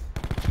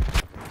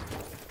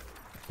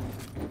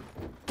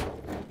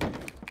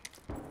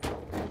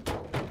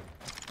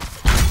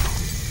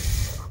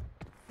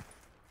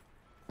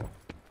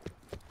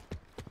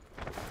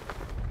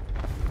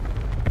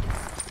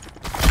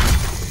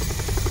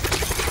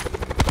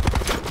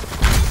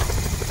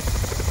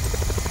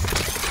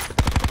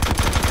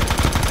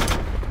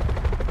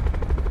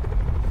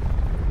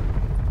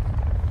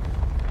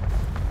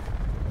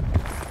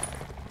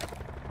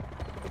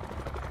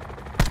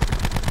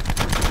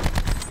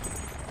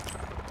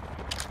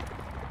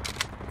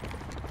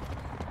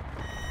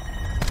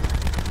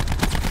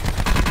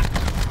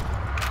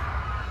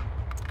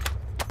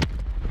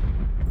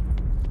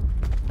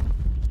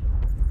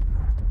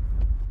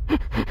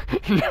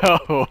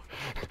 No.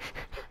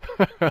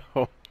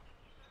 No.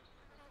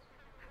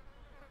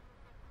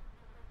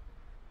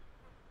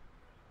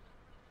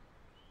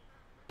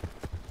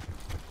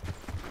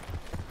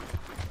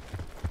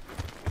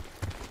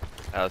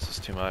 Oh, this is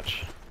too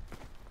much.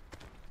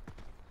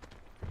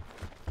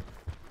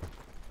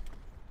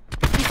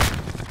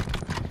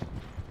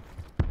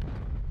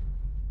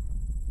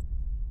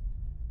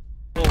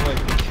 Oh my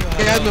god.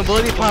 He had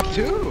mobility pop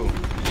too.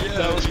 Yeah,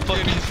 That was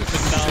fucking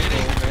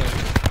phenomenal, man.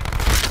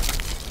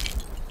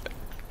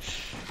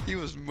 He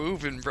was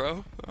moving,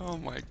 bro. Oh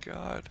my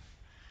god.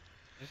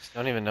 I just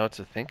don't even know what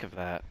to think of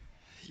that.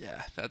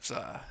 Yeah, that's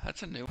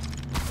a new.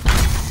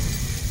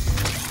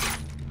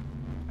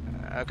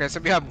 Okay, so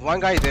we have one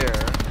guy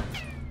there,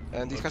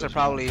 and these guys are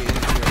probably in here.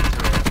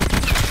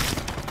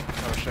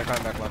 Oh shit,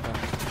 coming back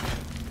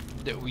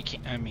left. That we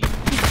can't. I mean,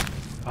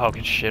 Oh,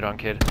 good shit on,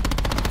 kid.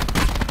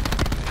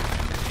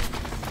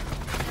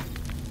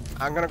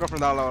 I'm gonna go from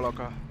down low,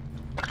 loco.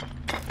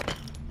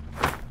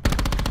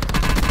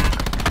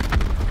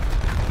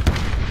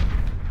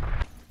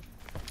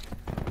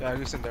 Yeah,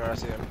 he's in there, I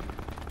see him.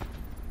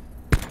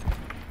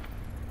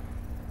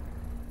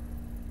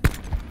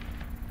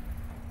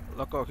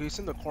 Loco, he's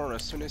in the corner.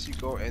 As soon as you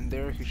go in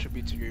there, he should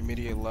be to your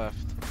immediate left.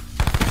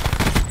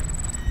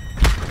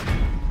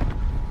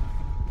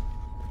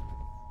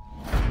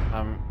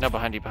 No,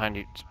 behind you,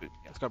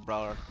 Let's go,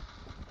 Brawler.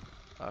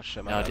 Oh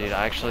shit, my No, bad. dude,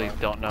 I actually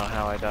don't know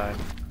how I died.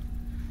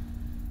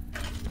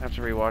 I have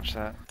to rewatch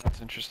that. That's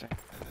interesting.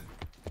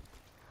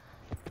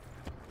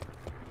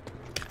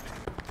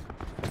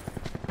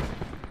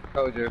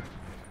 Told you.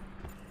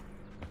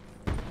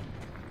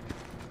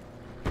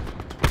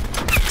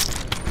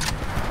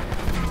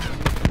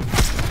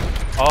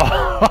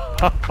 Oh!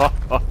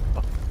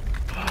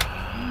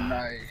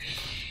 Nice.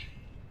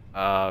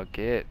 Oh,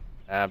 get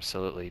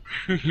absolutely.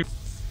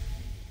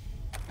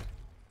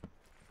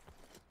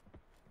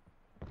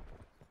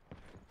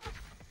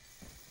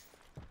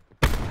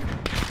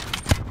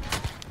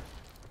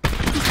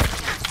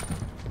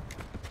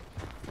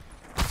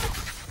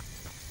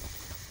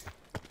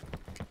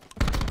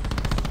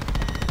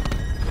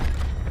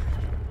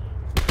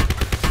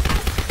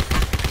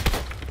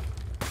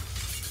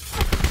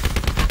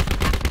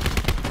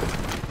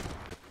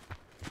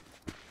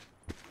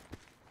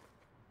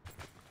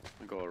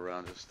 Go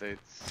around the states.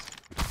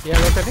 Yeah,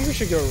 look, I think we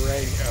should go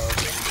right. Oh,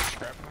 okay.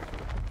 Crap.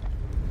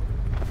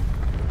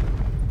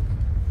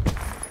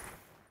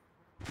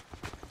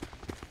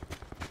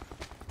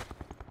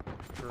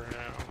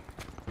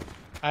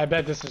 I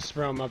bet this is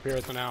from up here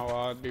with an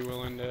outlaw. I'd be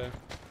willing to.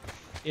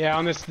 Yeah,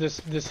 on this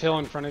hill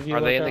in front of you.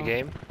 Are they in Loco. the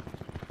game?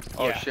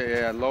 Oh Yeah. shit,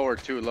 yeah, lower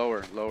too,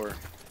 lower.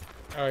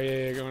 Oh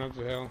yeah, going up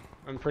the hill.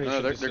 I'm pretty No,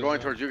 sure. they're this going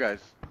is, towards you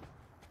guys.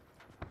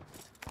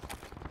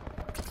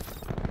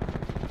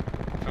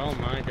 Oh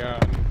my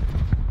god.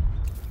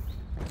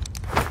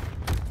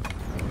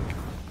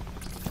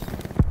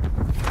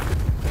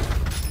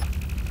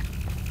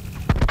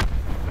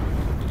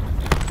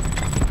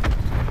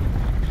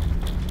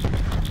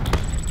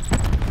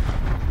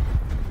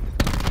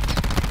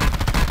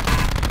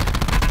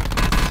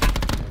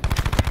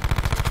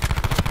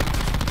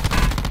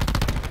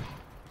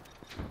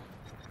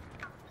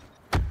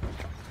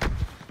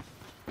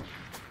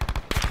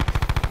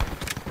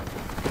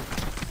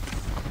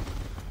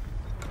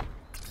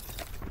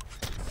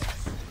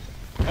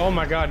 Oh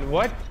my god,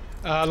 what?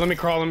 Let me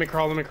crawl.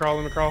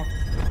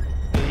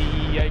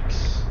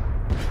 Yikes.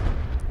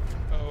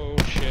 Oh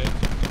shit.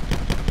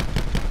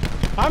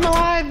 I'm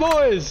alive,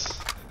 boys!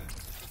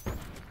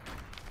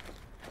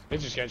 They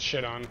just got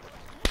shit on.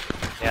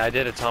 Yeah, I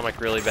did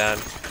atomic really bad.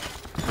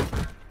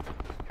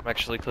 I'm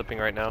actually clipping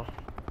right now.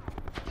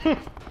 Don't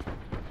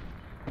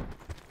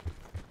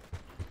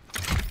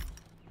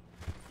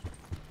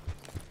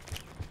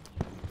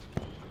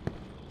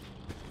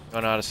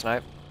know how to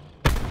snipe?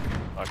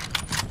 Fuck.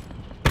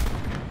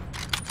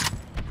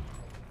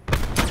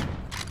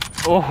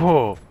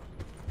 Oh!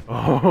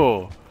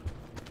 Oh!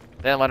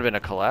 That might have been a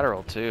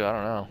collateral too, I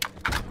don't know.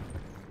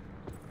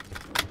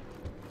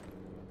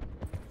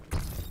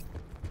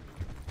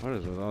 What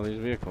is with all these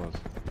vehicles?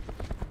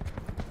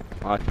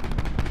 What?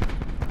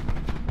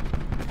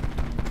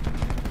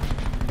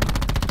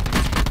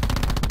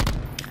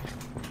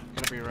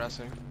 Gonna be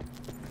arresting.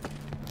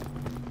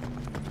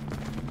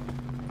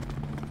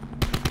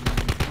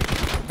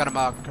 Got him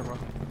out, careful.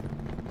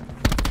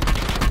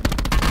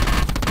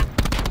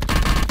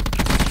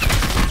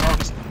 Oh,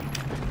 he's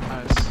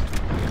nice.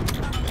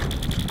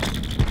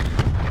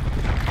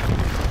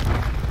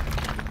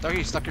 Thought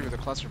he stuck here with the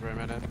cluster for a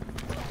minute.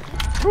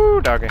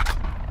 Woo, doggy. Is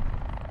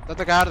that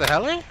the guy out of the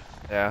heli?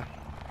 Yeah.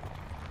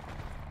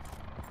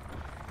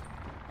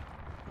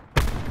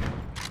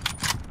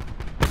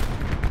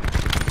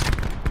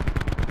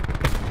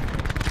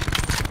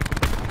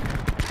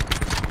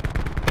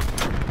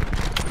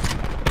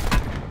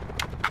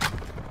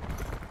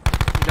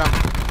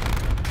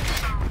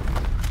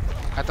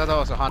 I thought that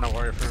was a Hana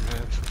warrior for a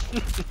minute.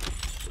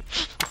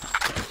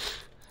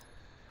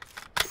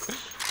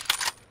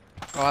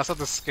 Oh, I saw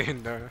the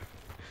skin though.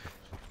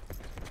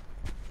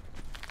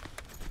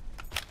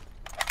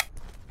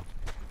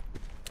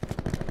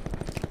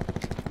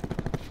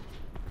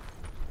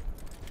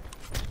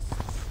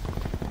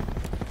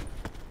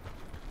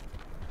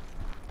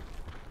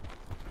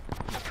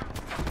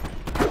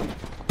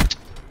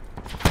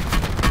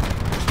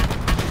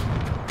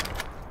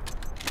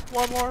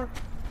 One more.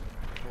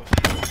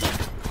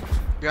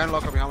 Behind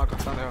loco, down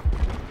the hill.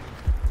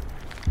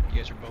 You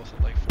guys are both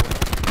at like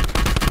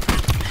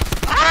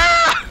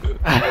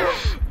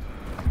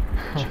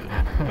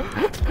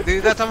 4.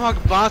 Dude, that tomahawk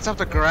bounced off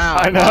the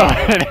ground. I know,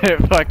 and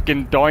it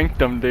fucking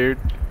doinked him, dude.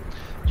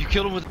 You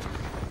killed him with.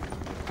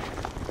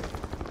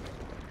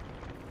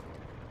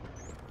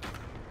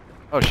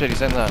 Oh shit,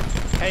 he's in the...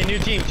 Hey, new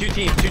team, two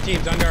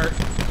teams under.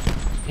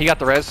 He got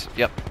the res?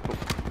 Yep.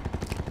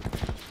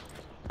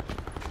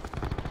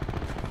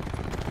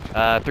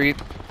 3.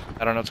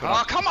 I don't know what's going Oh,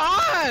 on. come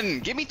on!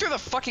 Get me through the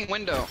fucking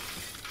window.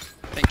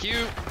 Thank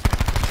you.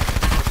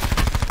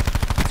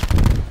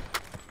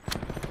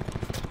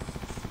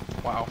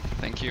 Wow,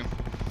 thank you.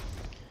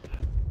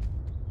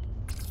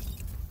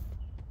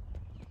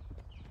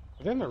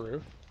 Are they on the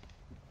roof?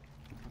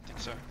 I don't think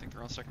so. I think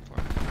they're on the second floor.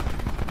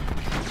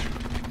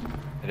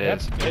 It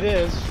is. Yep, it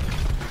is.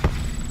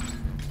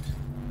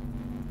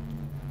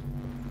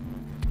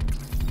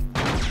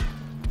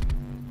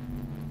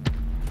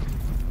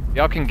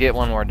 Y'all can get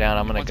one more down.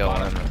 I'm gonna One's go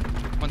bottom.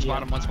 in. One's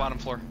bottom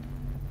floor.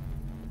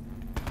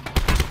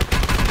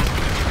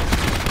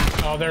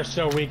 Oh, they're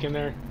so weak in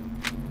there.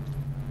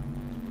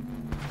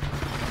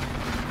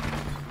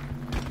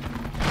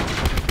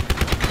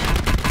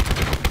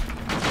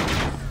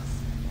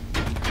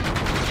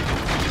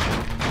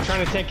 I'm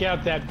trying to take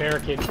out that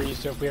barricade for you,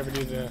 so if we ever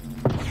do the...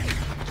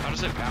 How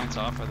does it bounce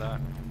off of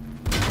that?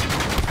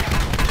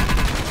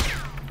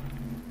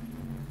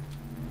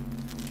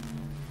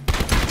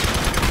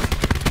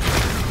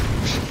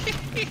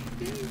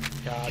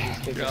 God, these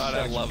kids are God,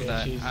 I such love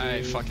that. bitches, I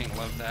dude. fucking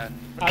love that.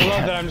 I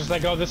love that. I'm just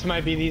like, oh, this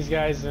might be these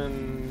guys,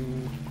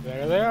 and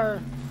there they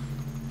are.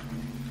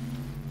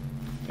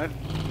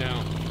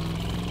 No.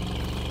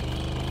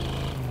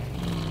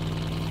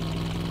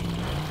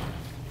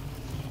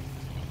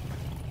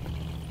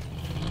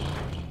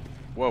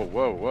 Whoa,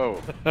 whoa,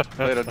 whoa.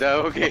 Little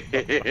doggy.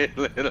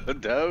 Little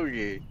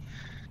doggy.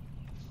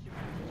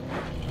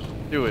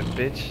 Do it,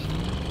 bitch.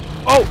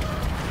 Oh!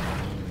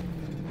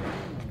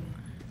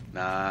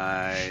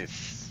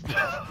 Nice.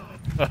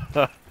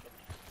 That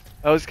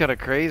was kind of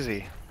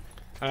crazy.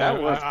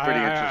 That was pretty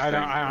interesting.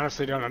 I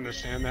honestly don't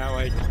understand that.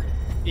 Like,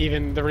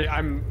 even the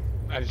I don't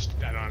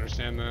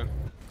understand that.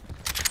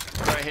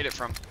 Where do I hit it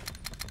from?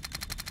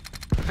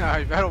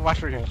 You better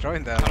watch where you're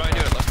throwing that. How do I do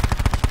it? Look.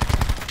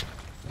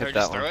 Do I Hit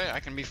just that throw one. it? I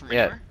can be from Yeah.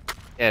 anywhere?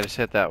 Yeah, just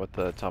hit that with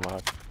the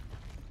tomahawk.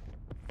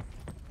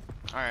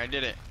 Alright, I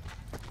did it.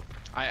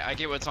 I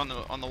get what's on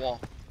the wall.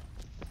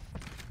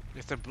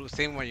 It's the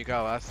same one you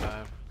got last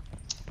time.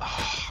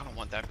 Oh, I don't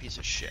want that piece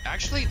of shit.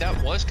 Actually,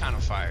 that was kind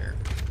of fire.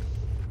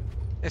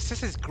 It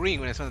says it's green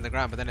when it's on the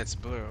ground, but then it's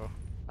blue.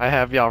 I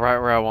have y'all right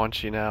where I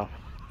want you now.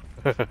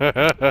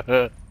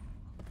 This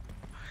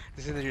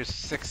is your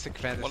sick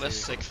fantasy. What a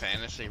sick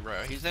fantasy,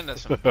 bro. He's into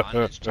some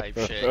bondage type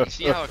shit. You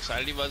see how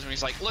excited he was when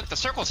he's like, look, the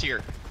circle's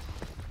here.